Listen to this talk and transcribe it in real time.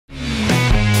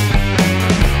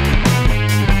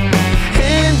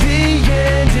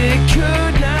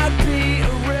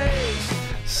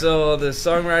So the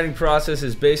songwriting process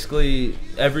is basically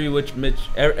every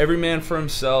man for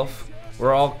himself.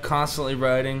 We're all constantly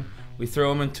writing. We throw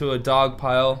them into a hound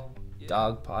pile.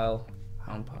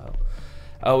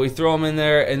 We throw them in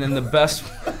there, and then the best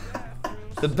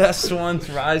ones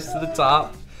rise to the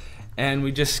top, and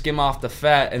we just skim off the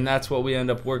fat, and that's what we end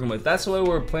up working with. That's the way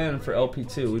we're planning for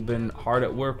LP2. We've been hard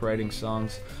at work writing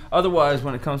songs. Otherwise,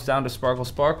 when it comes down to Sparkle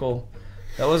Sparkle,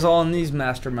 that was all in these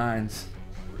masterminds.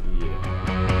 Yeah.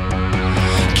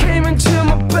 Came into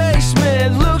my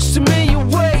basement, looks to me you're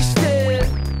wasted.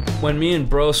 When me and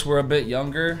Bros were a bit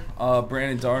younger,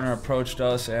 Brandon Darner approached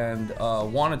us and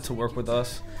wanted to work with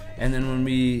us. And then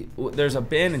when there's a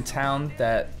band in town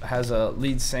that has a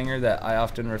lead singer that I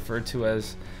often refer to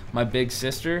as my big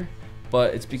sister,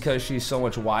 but it's because she's so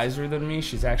much wiser than me.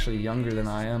 She's actually younger than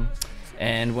I am.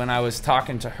 And when I was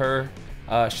talking to her,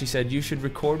 she said, you should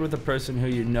record with a person who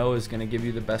you know is going to give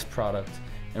you the best product.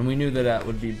 And we knew that that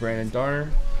would be Brandon Darner.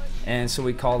 And so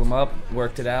we called him up,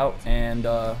 worked it out, and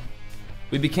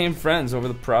we became friends over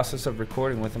the process of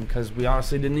recording with him because we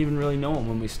honestly didn't even really know him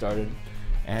when we started.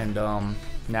 And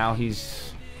now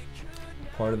he's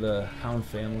part of the Hound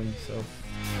family, so.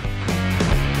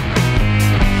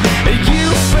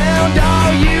 You found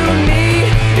all you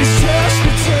need is just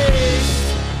a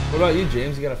taste. What about you,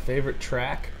 James? You got a favorite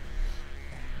track?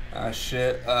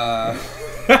 Shit.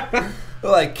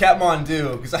 Like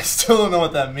Kathmandu, because I still don't know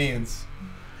what that means.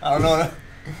 I don't know.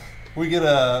 We get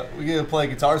to play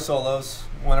guitar solos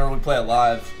whenever we play it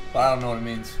live, but I don't know what it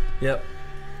means. Yep.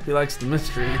 He likes the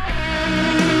mystery.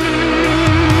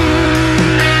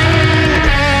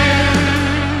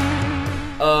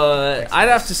 I'd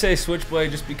have to say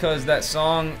Switchblade just because that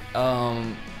song,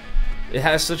 it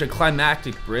has such a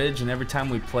climactic bridge, and every time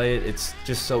we play it, it's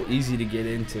just so easy to get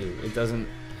into. It doesn't,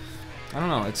 I don't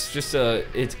know, it's just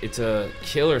it's a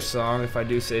killer song if I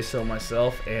do say so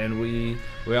myself, and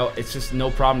it's just no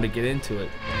problem to get into it.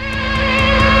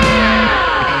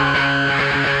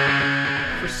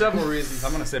 For several reasons,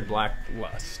 I'm gonna say Black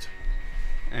Lust,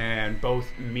 and both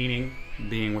meaning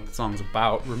being what the song's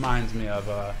about reminds me of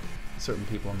certain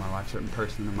people in my life, certain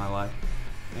person in my life,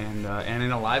 and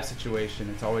in a live situation,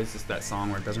 it's always just that song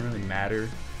where it doesn't really matter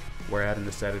where at in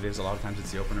the set it is. A lot of times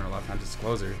it's the opener, a lot of times it's the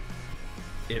closer.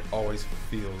 It always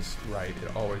feels right.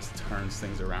 It always turns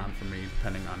things around for me,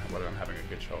 depending on whether I'm having a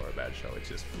good show or a bad show. It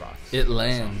just rocks. It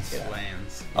lands. It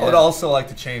lands. I would also like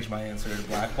to change my answer to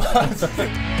Black Lust.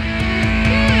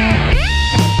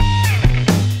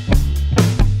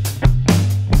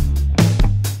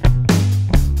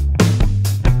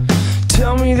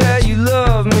 Tell me that you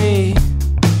love me.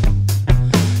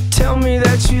 Tell me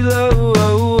that you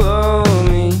love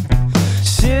me.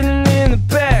 Sitting in the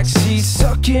backseat,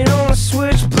 sucking on a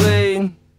switchblade.